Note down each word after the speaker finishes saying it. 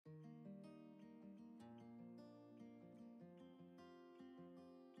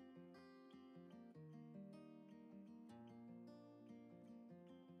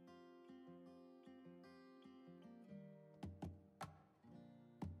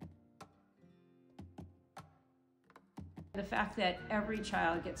The fact that every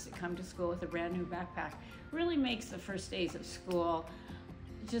child gets to come to school with a brand new backpack really makes the first days of school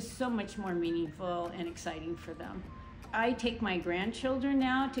just so much more meaningful and exciting for them. I take my grandchildren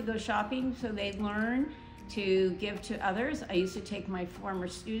now to go shopping so they learn to give to others. I used to take my former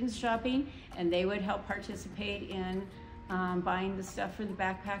students shopping and they would help participate in buying the stuff for the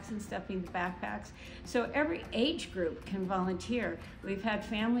backpacks and stuffing the backpacks. So every age group can volunteer. We've had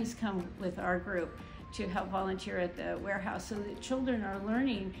families come with our group to help volunteer at the warehouse so that children are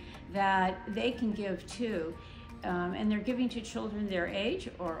learning that they can give too. And they're giving to children their age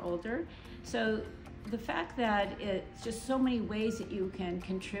or older. So the fact that it's just so many ways that you can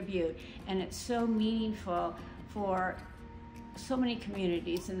contribute, and it's so meaningful for so many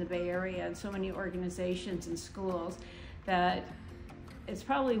communities in the Bay Area and so many organizations and schools, that it's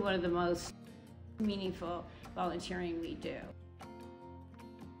probably one of the most meaningful volunteering we do.